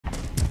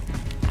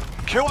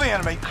Kill the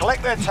enemy,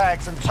 collect their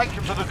tags, and take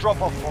them to the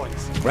drop-off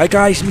points. Right,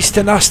 guys,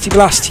 Mr. Nasty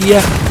Blast here.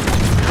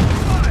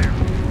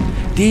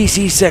 This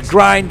is a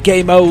grind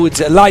game mode,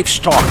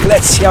 Livestock.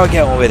 Let's see how I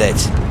get on with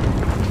it.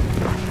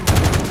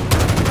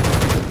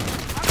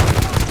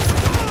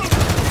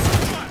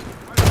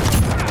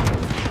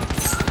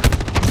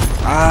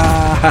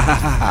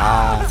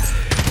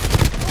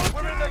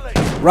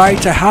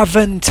 Right, I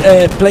haven't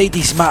played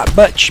this map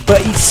much,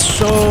 but it's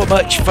so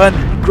much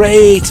fun.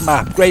 Great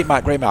map, great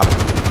map, great map.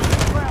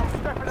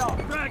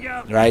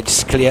 Right,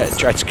 just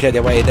try to clear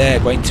the way there.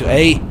 Going to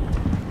A.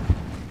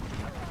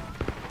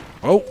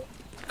 Oh,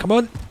 come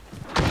on.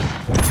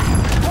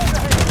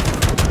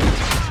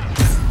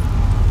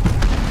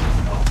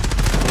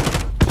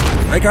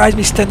 Right, guys,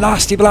 Mr.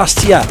 Nasty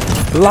Blast here.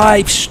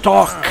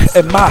 Livestock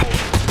map.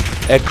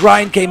 A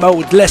grind game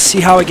mode. Let's see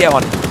how I get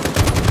on.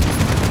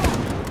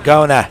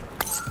 Go now.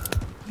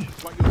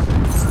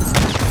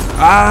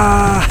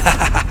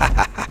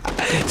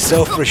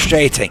 So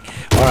frustrating.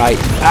 Alright.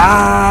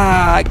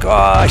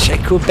 Gosh, I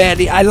could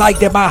barely. I like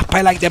the map.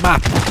 I like the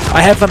map.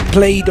 I haven't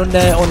played on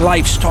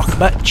Livestock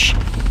much.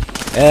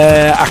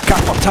 A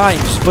couple of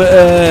times,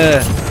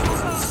 but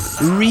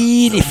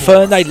really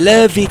fun. I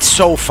love it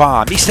so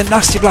far. Mr.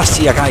 Nasty Blast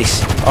here,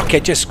 guys. Okay,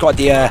 just got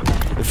the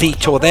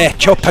veto there.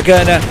 Chopper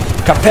gunner.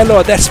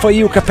 Capello, that's for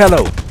you,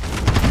 Capello.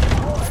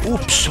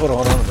 Oops, hold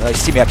on.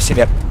 See me up, see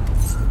me up.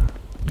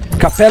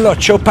 Capello,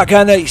 chopper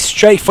gunner,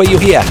 straight for you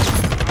here.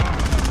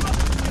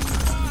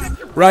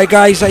 Right,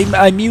 guys,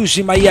 I'm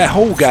using my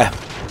Hoga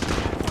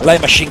light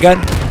machine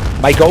gun,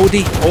 my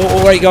Goldie.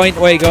 Oh, where are you going?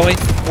 Where are you going?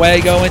 Where are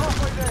you going?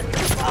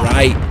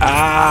 Right.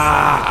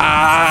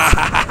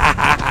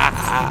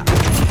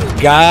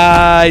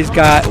 Guys.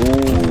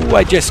 Ooh,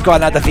 I just got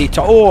another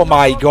veto. Oh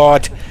my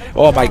god.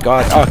 Oh my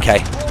god.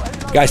 Okay,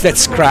 guys,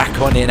 let's crack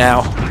on it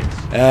now.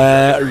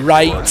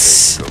 Right.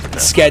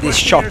 Let's get this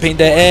chop in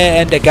the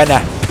air and the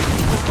gunner.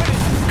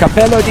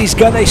 Capello, this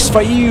gunner is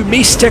for you,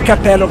 Mr.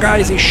 Capello,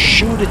 guys. You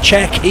should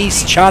check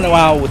his channel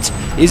out.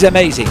 He's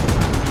amazing.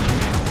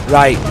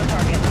 Right.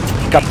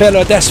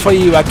 Capello, that's for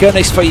you. A gunner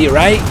is for you,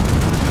 right?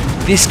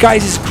 This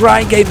guy's is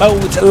grind game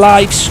mode,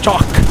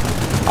 Livestock.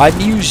 I'm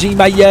using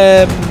my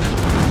there,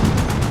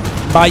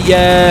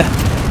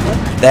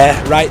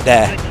 right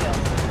there.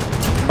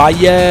 My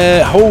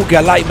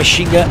Hoga light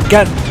machine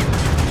gun.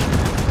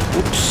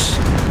 Oops,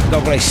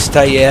 not gonna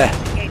stay here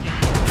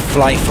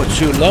flying for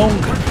too long.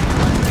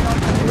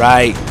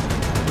 Right,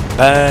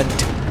 burned.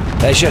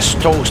 There's just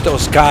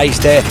those guys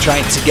there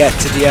trying to get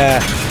to the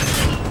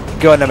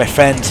gunner, my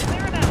friend.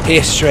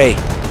 History.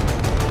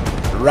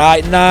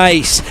 Right,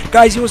 nice.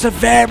 Guys, it was a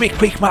very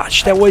quick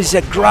match. There was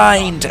a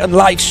grind and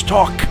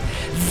Livestock.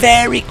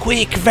 Very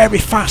quick, very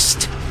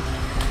fast.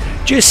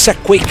 Just a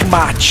quick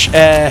match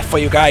for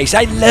you guys.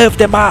 I love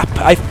the map.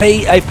 I've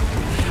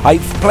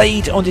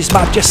played on this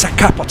map just a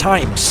couple of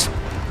times.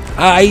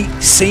 I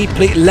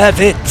simply love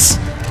it.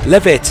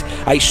 Love it.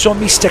 I saw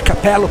Mr.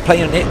 Capello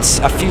playing on it,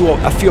 a few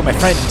of my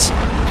friends,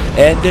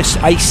 and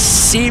I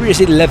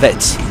seriously love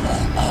it.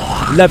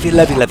 Love it,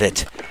 love it, love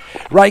it.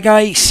 Right,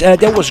 guys,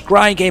 there was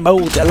grind game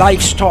mode,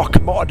 Livestock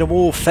Modern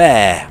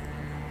Warfare.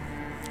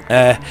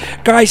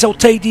 Guys, I'll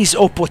take this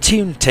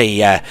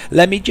opportunity.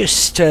 Let me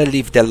just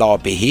leave the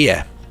lobby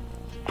here.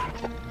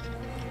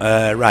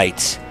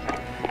 Right.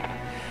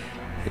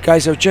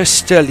 Guys, I'll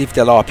just leave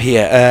the lobby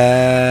here.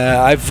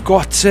 I've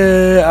got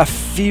a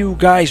few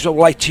guys who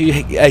would like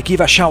to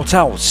give a shout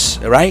out,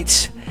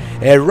 right?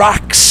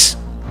 Rax.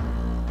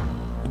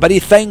 Buddy,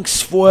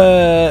 thanks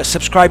for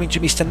subscribing to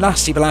Mr.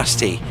 Nasty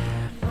Blasty.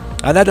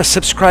 Another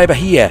subscriber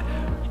here,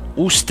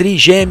 Os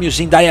Trigêmeos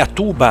in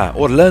Dayatuba,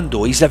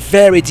 Orlando, is a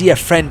very dear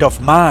friend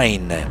of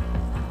mine.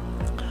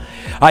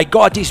 I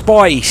got this,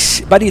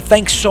 boys. Buddy,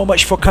 thanks so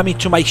much for coming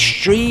to my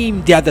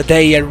stream the other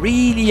day. I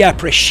really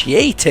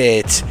appreciate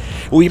it.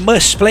 We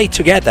must play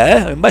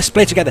together. We must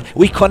play together.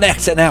 We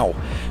connected now.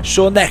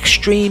 So next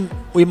stream,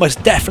 we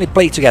must definitely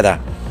play together.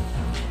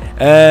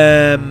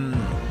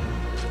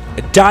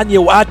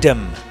 Daniel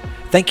Adam,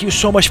 thank you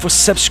so much for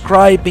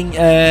subscribing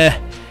to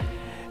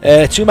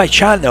my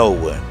channel.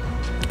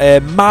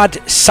 Mad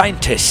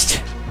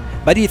Scientist,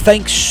 buddy,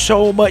 thanks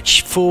so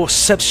much for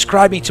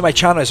subscribing to my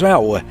channel as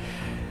well.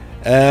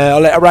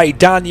 Right,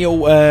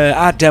 Daniel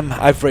Adam,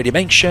 I've already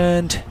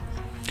mentioned.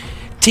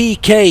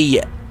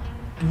 TK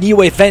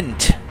New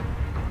Event,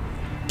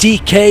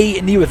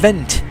 TK New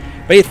Event,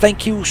 buddy,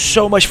 thank you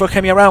so much for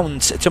coming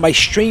around to my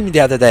stream the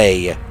other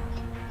day.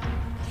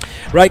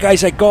 Right,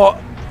 guys, I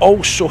got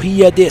also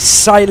here the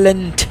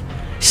Silent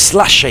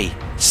Slashy,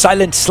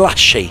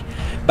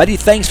 buddy,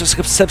 thanks for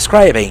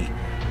subscribing.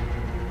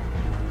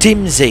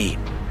 Timsy,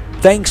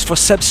 thanks for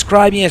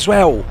subscribing as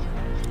well.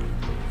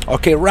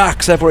 Okay,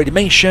 Rax, I've already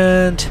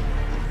mentioned.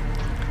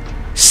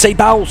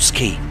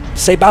 Sebowski,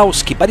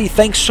 buddy,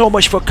 thanks so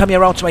much for coming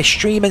around to my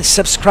stream and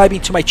subscribing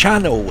to my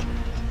channel.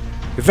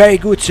 Very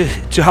good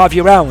to have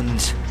you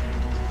around.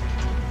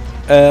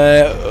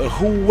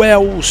 Who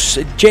else?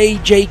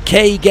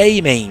 JJK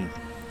Gaming,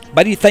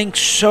 buddy, thanks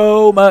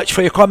so much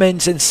for your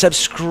comments and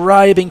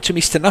subscribing to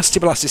Mr. Nasty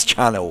Blast's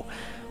channel.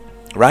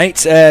 right?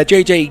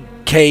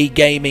 JJK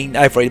Gaming,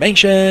 I've already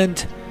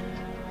mentioned.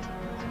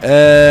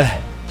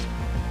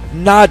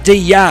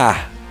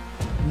 Nadia,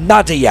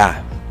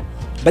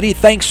 buddy,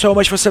 thanks so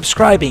much for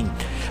subscribing.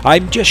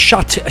 I'm just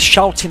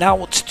shouting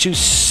out to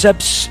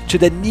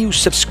the new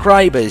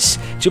subscribers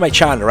to my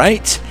channel,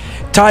 right?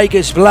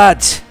 Tiger's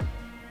Blood,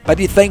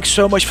 buddy, thanks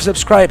so much for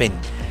subscribing.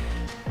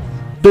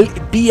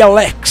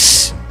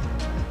 BLX,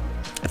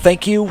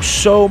 thank you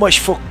so much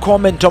for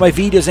comment on my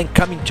videos and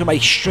coming to my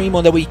stream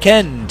on the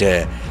weekend.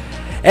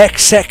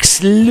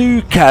 XX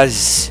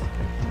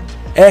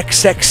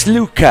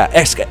Luca,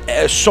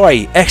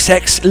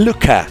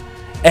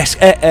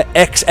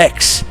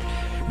 XX.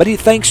 Buddy,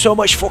 thanks so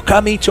much for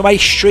coming to my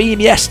stream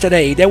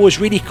yesterday. That was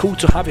really cool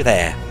to have you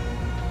there.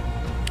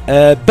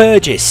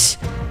 Burgess,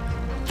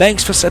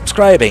 thanks for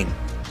subscribing.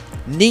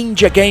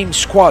 Ninja Game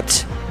Squad,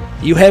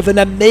 you have an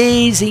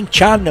amazing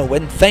channel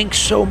and thanks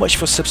so much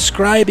for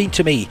subscribing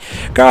to me.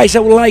 Guys, I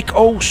would like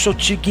also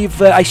to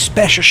give a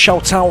special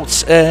shout out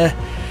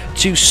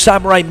to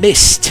Samurai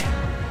Mist,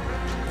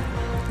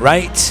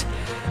 right?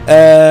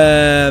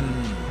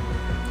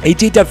 He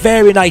did a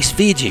very nice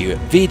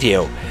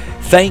video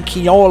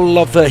thanking all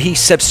of his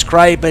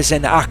subscribers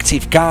and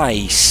active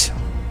guys.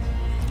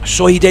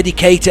 So he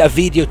dedicated a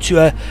video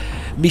to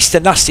Mr.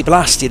 Nasty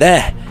Blasty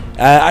there.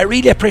 I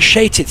really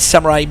appreciated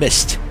Samurai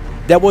Mist.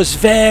 That was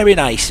very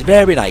nice,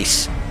 very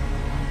nice.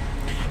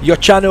 Your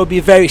channel will be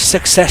very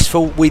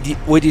successful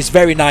with his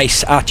very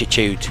nice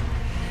attitude,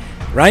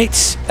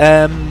 right?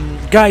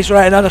 Guys,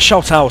 right, another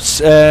shout out.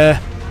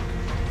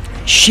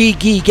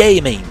 Shigi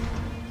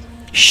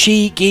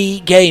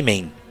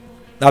Gaming,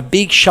 a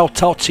big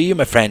shout out to you,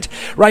 my friend.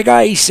 Right,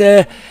 guys,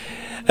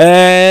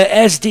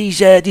 as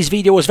this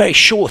video was very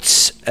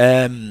short,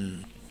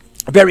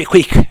 very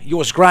quick,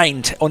 yours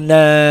grind on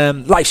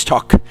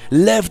Livestock.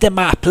 Love the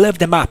map,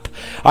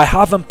 I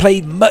haven't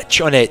played much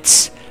on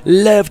it.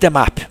 Love the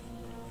map.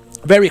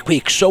 Very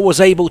quick, so was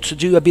able to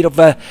do a bit of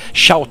a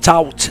shout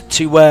out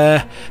to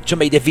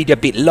make the video a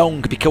bit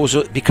long because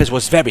it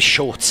was very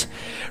short.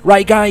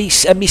 Right,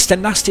 guys, Mr.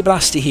 Nasty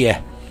Blasty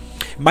here.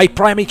 My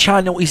primary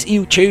channel is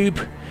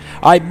YouTube.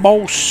 I'm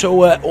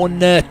also on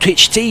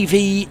Twitch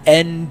TV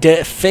and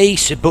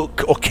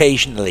Facebook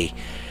occasionally.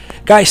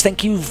 Guys,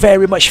 thank you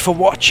very much for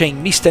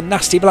watching. Mr.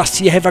 Nasty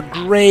Blasty, have a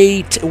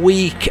great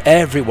week,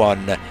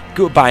 everyone.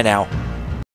 Goodbye now.